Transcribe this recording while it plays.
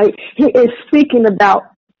he is speaking about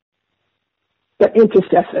the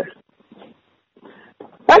intercessor.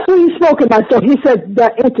 That's what he spoke about. So he said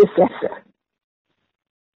the intercessor.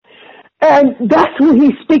 And that's who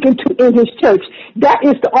he's speaking to in his church. That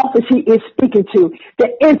is the office he is speaking to, the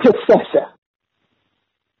intercessor.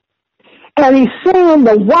 And he's saying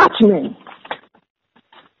the watchman.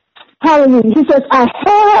 Hallelujah. He says, I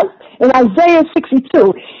have, in Isaiah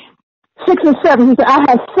 62, 6 and 7, he said, I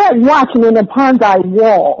have set watchmen upon thy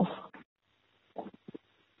walls.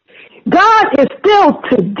 God is still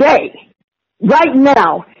today, right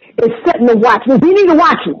now, is setting the watchmen. We need a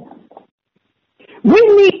watchman. We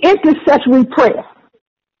need intercessory prayer.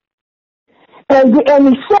 And he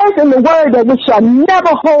says in the word that we shall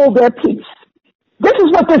never hold their peace. This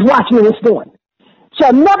is what this watchman is doing.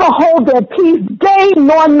 Shall never hold their peace day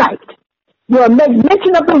nor night. We'll make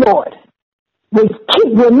mention of the Lord.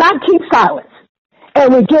 We'll not keep silence.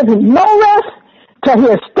 And we give him no rest till he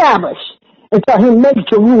establish, until he makes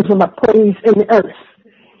Jerusalem a praise in the earth.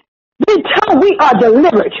 Until we are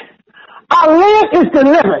delivered. Our land is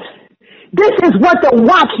delivered. This is what the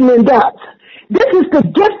watchman does. This is the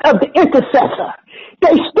gift of the intercessor.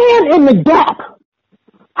 They stand in the gap.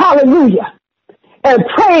 Hallelujah. And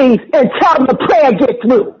praise until the prayer gets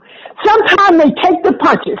through. Sometimes they take the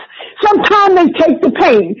punches. Sometimes they take the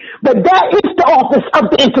pain. But that is the office of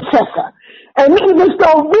the intercessor. And many of us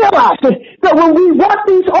don't realize it, that when we want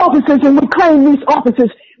these offices and we claim these offices,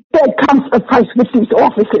 there comes a price with these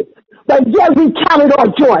offices. But yet we count it all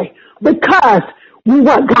joy because we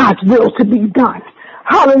want God's will to be done.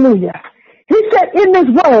 Hallelujah. He said in this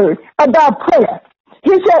word about prayer,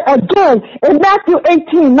 he said again in Matthew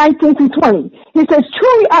 18, 19 through 20, he says,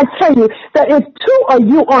 truly I tell you that if two of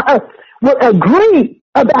you on earth will agree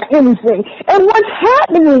about anything, and what's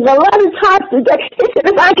happening a lot of times today, he said,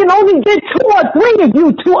 if I can only get 2 or 3 of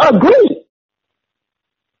you to agree.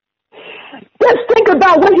 Just think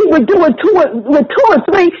about what he would do with two or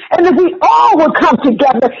three, and if we all would come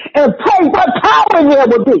together and pray, what power there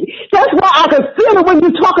would be. That's why I can feel it when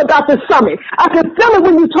you talk about the summit. I can feel it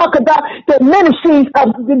when you talk about the ministries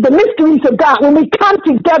of the mysteries of God, when we come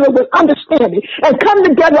together with understanding and come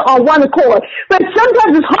together on one accord. But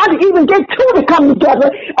sometimes it's hard to even get 2 to come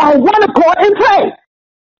together on one accord and pray.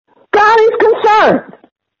 God is concerned.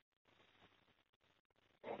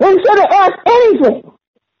 Instead of ask anything,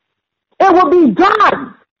 it will be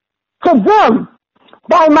done for them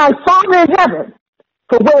by my Father in heaven.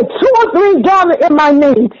 For where 2 or 3 gather in my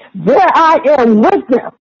name, there I am with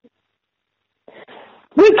them.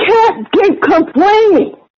 We can't keep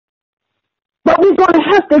complaining, but we're going to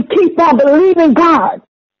have to keep on believing God.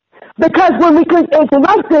 Because when we can, it's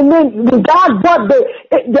like when God brought the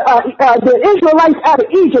Israelites out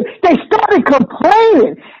of Egypt, they started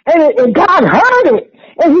complaining, and God heard it,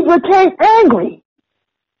 and he became angry.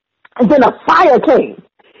 And then a fire came.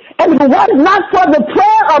 And it was not for the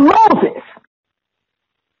prayer of Moses.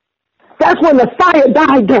 That's when the fire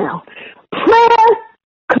died down. Prayer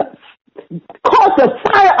caused the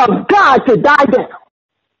fire of God to die down.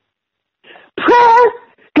 Prayer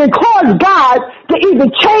can cause God to even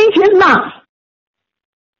change his mind.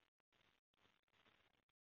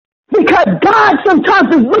 Because God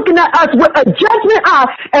sometimes is looking at us with a judgment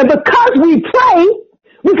eye, and because we pray,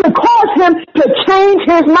 we can cause him to change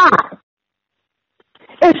his mind.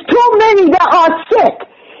 It's too many that are sick.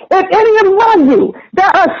 If any among you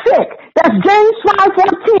that are sick, that's James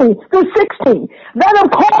 5:14 through 16. Let them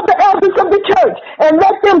call the elders of the church and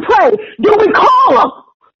let them pray. Do we call them?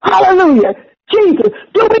 Hallelujah. Jesus.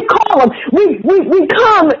 Do we call them? We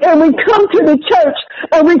come and we come to the church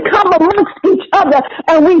and we come amongst each other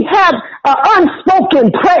and we have an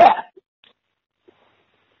unspoken prayer.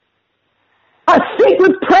 A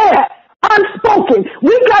secret prayer, unspoken.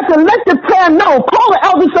 We got to let the prayer know. Call the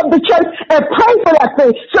elders of the church and pray for that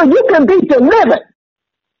thing so you can be delivered.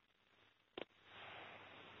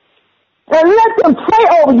 And let them pray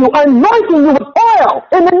over you, anointing you with oil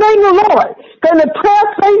in the name of the Lord. Then the prayer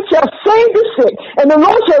faith shall save the sick, and the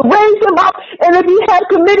Lord shall raise them up. And if he have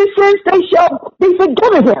committed sins, they shall be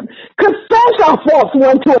forgiven him. Confess our faults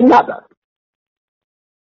one to another.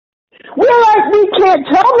 We're like we can't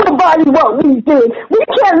tell nobody what we did. We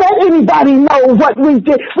can't let anybody know what we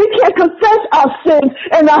did. We can't confess our sins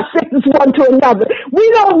and our sickness one to another.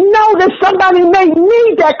 We don't know that somebody may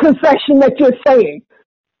need that confession that you're saying.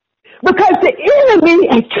 Because the enemy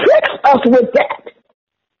tricks us with that.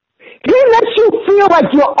 He lets you feel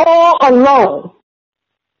like you're all alone.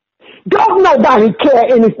 Don't nobody care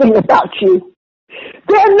anything about you.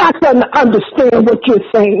 They're not going to understand what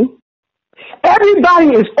you're saying.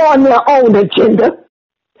 Everybody is on their own agenda.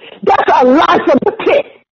 That's a lie from the pit.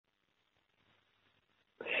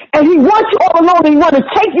 And he wants you all alone. He wants to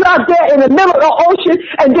take you out there in the middle of the ocean,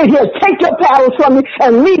 and then he'll take your paddles from you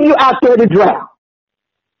and leave you out there to drown.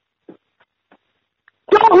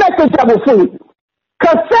 Don't let the devil fool you.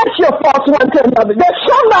 Confess your faults one to another. There's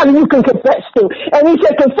somebody you can confess to. And he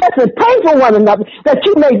said, confess and pray for one another that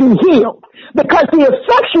you may be healed. Because the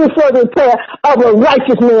effectual fervent prayer of a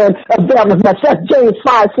righteous man availeth much. That's James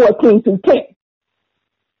 5:14-10.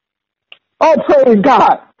 Oh, praise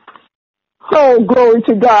God. Oh, glory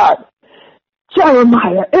to God.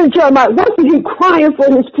 Jeremiah, wasn't he crying for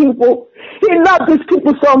his people? He loved his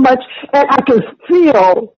people so much, and I can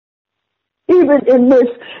feel, even in this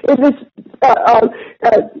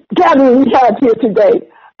gathering we have here today,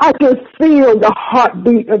 I can feel the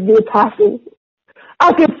heartbeat of the apostles.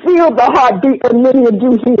 I can feel the heartbeat of many of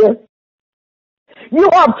you here. You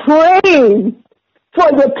are praying for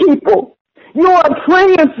your people. You are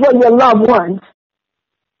praying for your loved ones.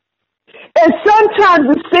 And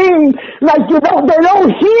sometimes it seems like they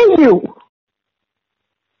don't hear you.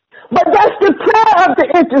 But that's the prayer of the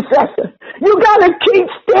intercessor. You got to keep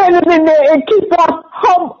standing in there and keep on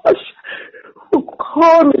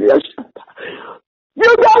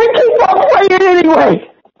You got to keep on praying anyway.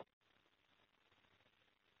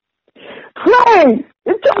 Pray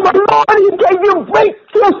until the Lord, he gave you a break.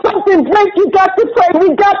 Till something breaks, you got to pray.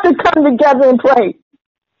 We got to come together and pray.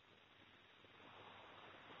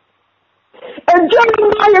 And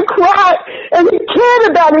Jeremiah cried, and he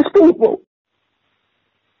cared about his people.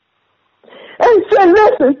 And he said,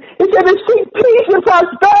 listen, he said, to seek peace and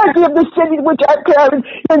prosperity of the city which I carried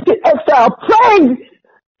into exile. Pray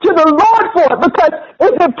to the Lord for it, because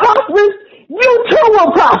if it prospers, you too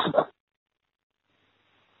will prosper.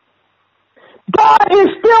 God is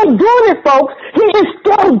still doing it, folks. He is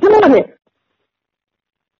still doing it.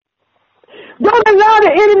 Don't allow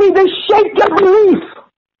the enemy to shake your belief.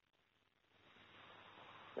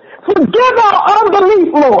 Forgive our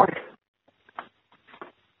unbelief, Lord.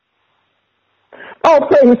 Oh,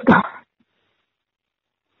 praise God.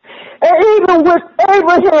 And even with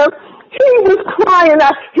Abraham, he was crying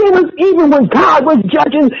out. He was, even when God was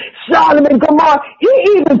judging Sodom and Gomorrah, he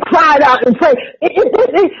even cried out and prayed. He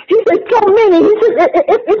said, so many. He said,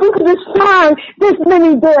 if we could just find this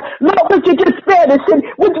many there, Lord, would you just spare this? And he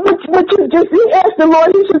asked the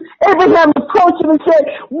Lord, he said, Abraham approached him and said,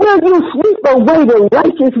 will you sweep away the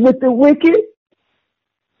righteous with the wicked?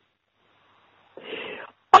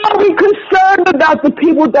 Are we concerned about the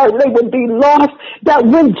people that they would be lost, that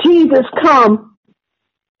when Jesus comes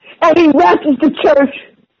and he raptures the church,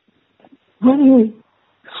 will he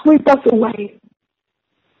sweep us away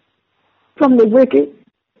from the wicked,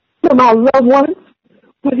 from our loved ones?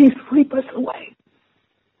 Will he sweep us away?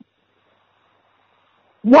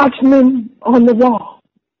 Watchmen on the wall.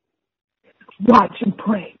 Watch and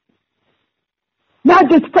pray. Not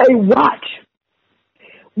just pray, watch.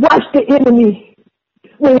 Watch the enemy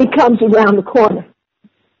when he comes around the corner.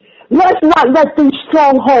 Let's not let these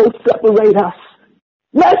strongholds separate us.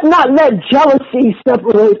 Let's not let jealousy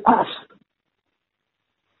separate us.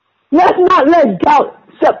 Let's not let doubt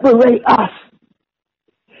separate us.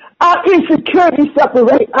 Our insecurity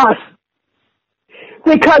separate us.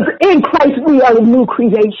 Because in Christ we are a new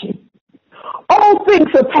creation. All things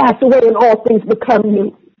are passed away and all things become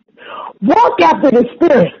new. Walk after the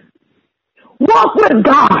Spirit. Walk with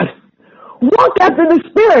God. Walk after the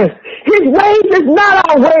Spirit. His ways is not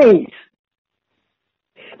our ways.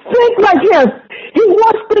 Think like him. He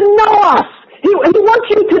wants to know us. He wants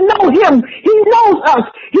you to know him. He knows us.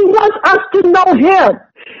 He wants us to know him.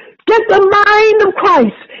 Get the mind of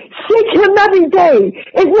Christ. Seek him every day.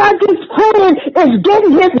 It's not just praying, it's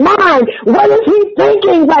getting his mind. What is he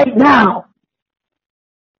thinking right now?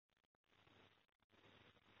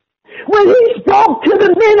 When he spoke to the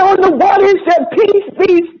men on the water, he said, peace,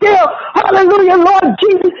 be still. Hallelujah, Lord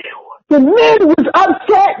Jesus. The men was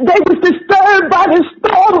upset. They was disturbed by the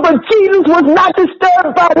storm, but Jesus was not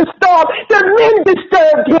disturbed by the storm. The men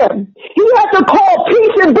disturbed him. He had to call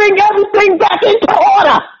peace and bring everything back into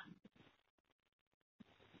order.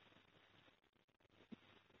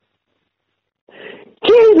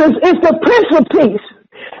 Jesus is the Prince of Peace.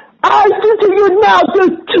 I say to you now to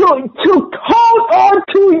hold on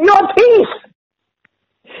to your peace.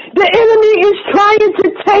 The enemy is trying to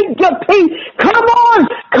take your peace. Come on,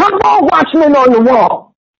 watchmen on the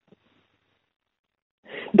wall.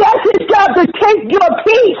 That's his job, to take your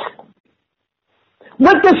peace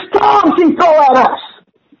with the storms he throws at us.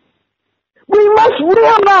 We must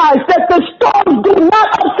realize that the storms do not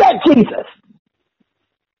upset Jesus.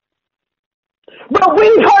 But we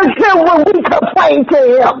hurt him when we complain to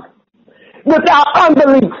him with our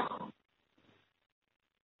unbelief.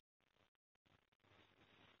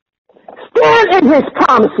 stand in his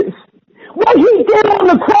promises. What he did on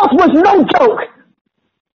the cross was no joke.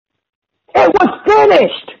 It was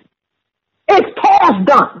finished. It's past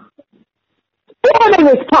done. Stand in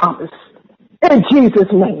his promise. In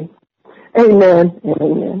Jesus' name. Amen and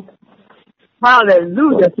amen.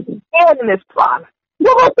 Hallelujah. Stand in his promise.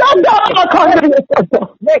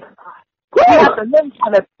 Next time. We have to learn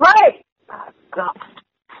how to pray. God.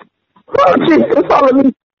 Oh, Jesus, follow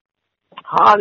me. Hallelujah.